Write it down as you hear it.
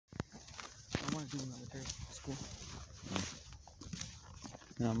want to do military school.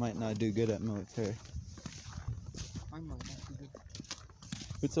 And I might not do good at military. I might not do good.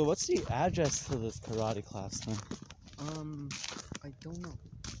 But so what's the address to this karate class then? I don't know.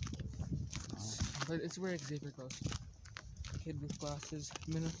 But it's where Xavier goes. Kid with glasses,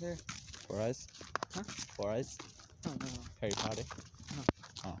 military. Four Eyes? Huh? Four Eyes? No. Harry Potter? No.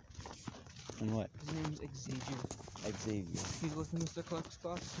 Oh. And what? His name's Xavier. Xavier. He's with Mr. Clark's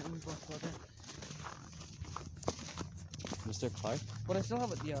class, and we both go there. Mr. Clark? But I still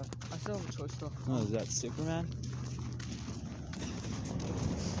have it, yeah. I still have a choice though. Oh, is that Superman?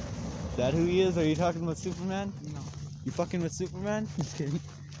 Is that who he is? Are you talking about Superman? No. You fucking with Superman? Just kidding.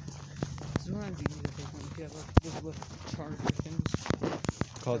 Sometimes easy to take one if you have like those little charger things.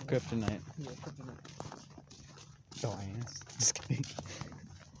 Called Kryptonite. Yeah, kryptonite. Oh, yes. Just kidding.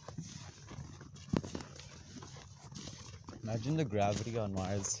 Imagine the gravity on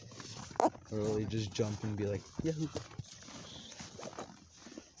Mars. Really just jump and be like, yahoo!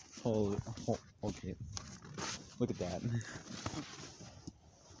 Oh, okay. Look at that. It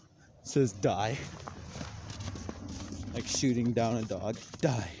says die. Like shooting down a dog.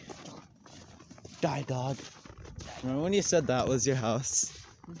 Die. Die, dog. Remember when you said that was your house?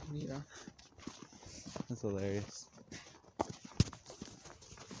 Yeah. That's hilarious.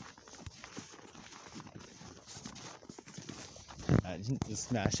 Imagine just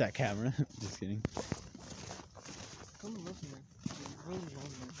smash that camera. Just kidding. Come live here. You're really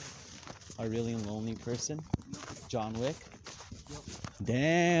lonely. A really lonely person? John Wick? Yep.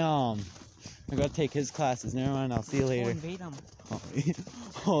 Damn! I gotta take his classes. Never mind, I'll see you Go later. invade him.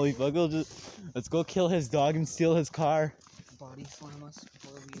 Holy fuck, let's go kill his dog and steal his car. Body slam us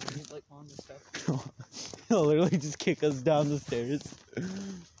before we leave, like on the stuff. He'll literally just kick us down the stairs.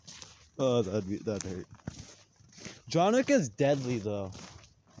 Oh, that'd hurt. John Wick is deadly though.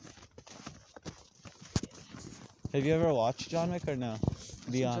 Have you ever watched John Wick or no?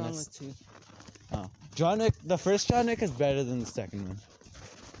 Be honest. John Wick 2. Oh. John Wick, the first John Wick is better than the second one.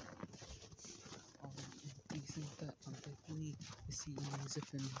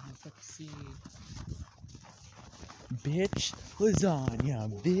 Bitch lasagna,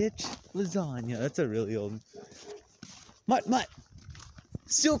 bitch lasagna. That's a really old. Mutt.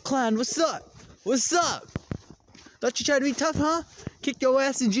 Silk Clan, what's up? What's up? Thought you tried to be tough, huh? Kick your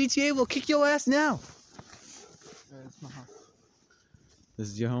ass in GTA, we'll kick your ass now. It's my house. This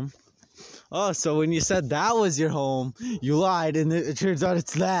is your home? Oh, so when you said that was your home, you lied and it turns out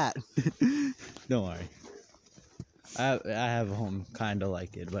it's that. Don't worry. I have a home kind of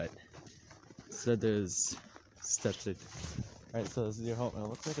like it, but said there's steps to. Alright, so this is your home. It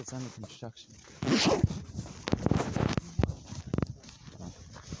looks like it's under construction.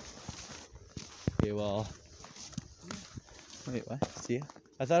 Okay, well. Wait, what? See ya?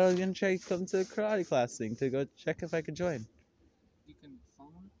 I thought I was gonna try to come to the karate class thing to go check if I could join. You can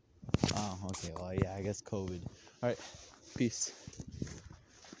phone? Oh, okay. Well, yeah, I guess COVID. Alright, peace.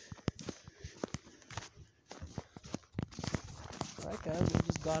 Alright, guys, we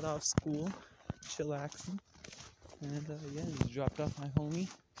just got off school, chillaxing. And, yeah, just dropped off my homie.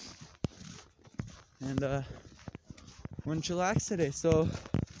 And, we're gonna chillax today, so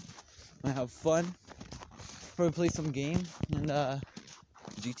I have fun. Probably play some game. And,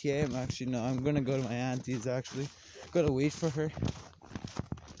 GTA, I'm gonna go to my auntie's, actually. Gotta wait for her.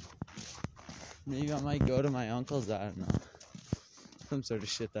 Maybe I might go to my uncle's, I don't know. Some sort of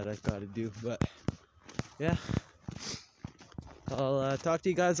shit that I gotta do, but, yeah. I'll talk to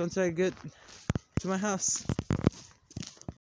you guys once I get to my house.